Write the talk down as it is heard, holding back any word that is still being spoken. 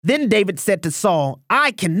Then David said to Saul,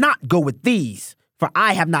 I cannot go with these, for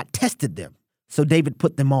I have not tested them. So David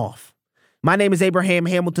put them off. My name is Abraham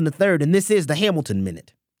Hamilton III, and this is the Hamilton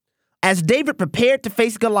Minute. As David prepared to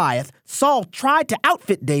face Goliath, Saul tried to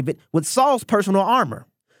outfit David with Saul's personal armor.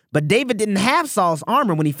 But David didn't have Saul's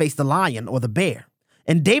armor when he faced the lion or the bear.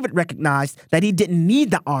 And David recognized that he didn't need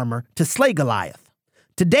the armor to slay Goliath.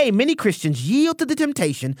 Today, many Christians yield to the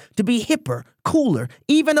temptation to be hipper, cooler,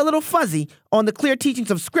 even a little fuzzy on the clear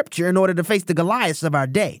teachings of Scripture in order to face the Goliaths of our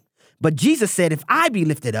day. But Jesus said, if I be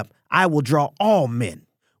lifted up, I will draw all men.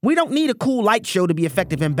 We don't need a cool light show to be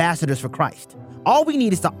effective ambassadors for Christ. All we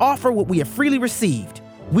need is to offer what we have freely received.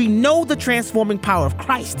 We know the transforming power of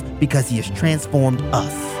Christ because he has transformed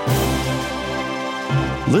us.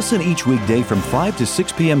 Listen each weekday from 5 to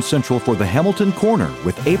 6 p.m. Central for the Hamilton Corner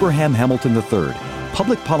with Abraham Hamilton III,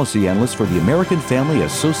 public policy analyst for the American Family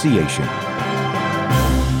Association.